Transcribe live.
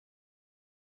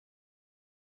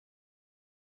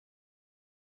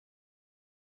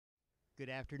Good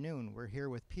afternoon. We're here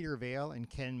with Peter Vale and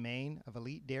Ken Main of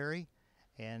Elite Dairy,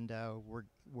 and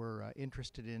we're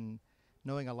interested in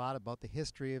knowing a lot about the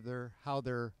history of how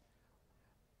their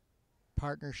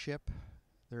partnership,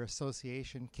 their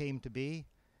association came to be.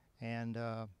 And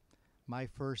my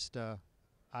first,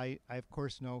 I of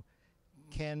course know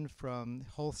Ken from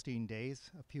Holstein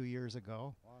days a few years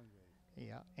ago. Long days.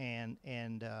 Yeah, and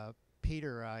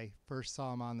Peter, I first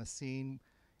saw him on the scene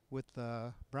with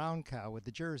the brown cow with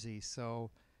the jersey. So,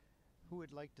 who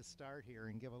would like to start here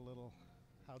and give a little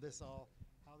how this all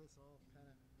kind of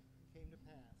came to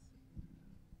pass?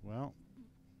 Well,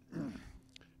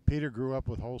 Peter grew up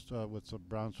with with some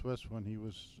brown Swiss when he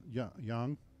was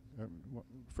young,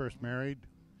 first married,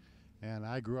 and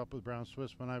I grew up with brown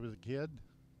Swiss when I was a kid.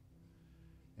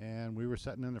 And we were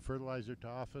sitting in the fertilizer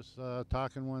office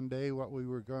talking one day what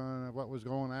was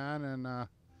going on, and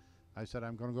I said,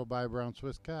 I'm going to go buy a brown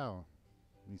Swiss cow.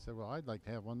 And he said, well, I'd like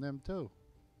to have one of them too.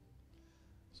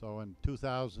 So in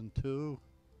 2002,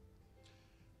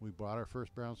 we bought our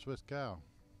first brown Swiss cow.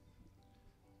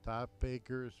 Top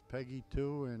acres, Peggy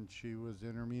 2, and she was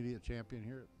intermediate champion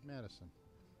here at Madison.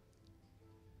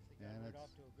 And it's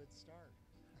off to a good start.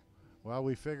 Well,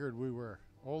 we figured we were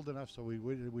old enough, so we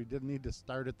didn't need to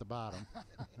start at the bottom.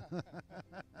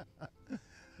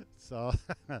 So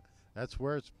that's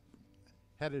where it's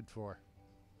headed for.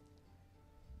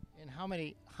 And how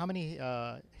many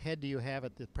head do you have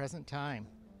at the present time?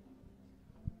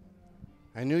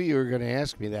 I knew you were going to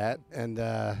ask me that, and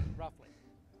Roughly.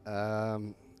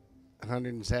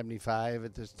 175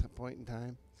 at this point in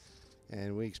time,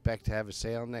 and we expect to have a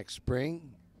sale next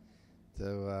spring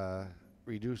to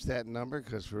reduce that number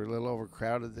because we're a little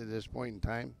overcrowded at this point in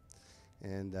time,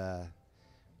 and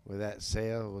with that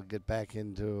sale, we'll get back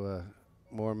into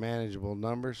more manageable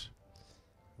numbers.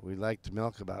 We'd like to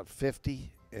milk about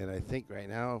 50, and I think right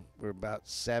now we're about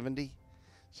 70,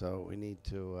 so we need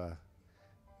to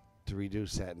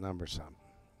reduce that number some.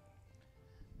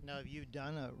 Now, have you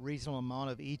done a reasonable amount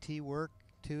of ET work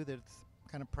too that's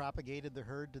kind of propagated the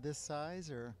herd to this size,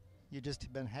 or you just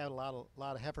had a lot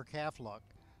of heifer calf luck?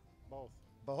 Both.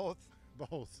 Both.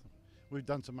 Both. We've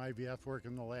done some IVF work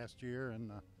in the last year,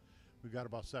 and we've got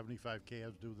about 75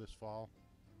 calves due this fall.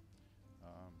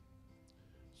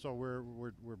 So our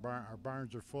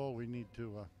barns are full. We need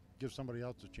to give somebody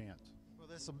else a chance. Well,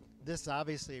 this is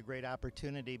obviously a great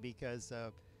opportunity because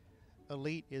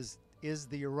elite is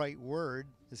the right word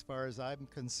as far as I'm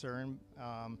concerned.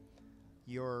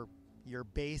 Your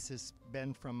base has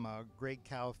been from great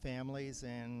cow families,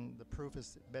 and the proof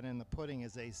has been in the pudding,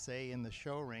 as they say, in the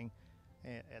show ring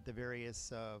at the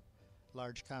various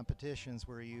large competitions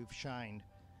where you've shined.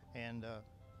 And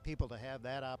people to have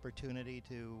that opportunity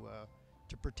to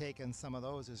partake in some of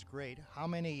those is great. How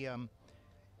many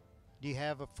do you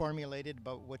have formulated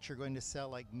about what you're going to sell,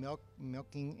 like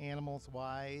milking animals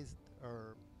wise,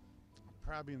 or?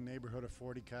 Probably in the neighborhood of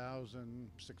 40 cows and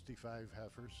 65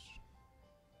 heifers.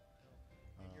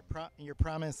 You're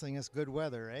promising us good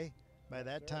weather, eh? By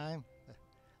that sir. time?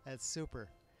 That's super.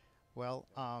 Well,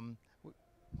 also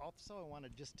I want to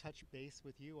just touch base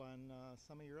with you on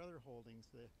some of your other holdings.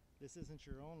 This isn't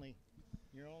your only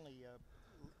breed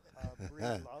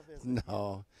of love, is it?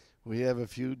 No, we have a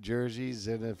few jerseys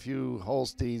and a few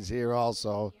Holsteins here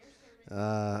also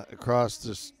across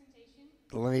the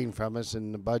lane from us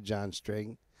in the Bud John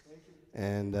string.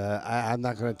 And I'm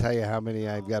not going to tell you how many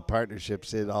I've got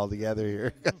partnerships in all together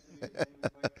here.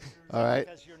 All right.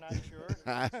 Because you're not sure?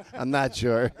 I'm not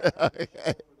sure.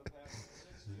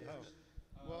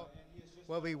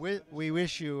 Well, we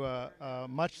wish you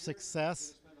much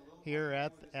success here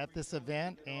at this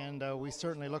event, and we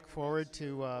certainly look forward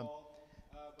to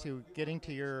getting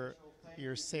to your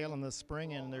sale in the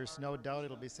spring. And there's no doubt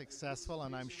it'll be successful.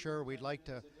 And I'm sure we'd like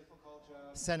to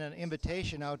send an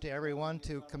invitation out to everyone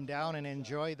to come down and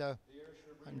enjoy the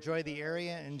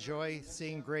area, enjoy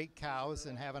seeing great cows,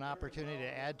 and have an opportunity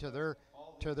to add to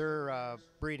their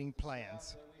breeding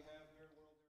plans.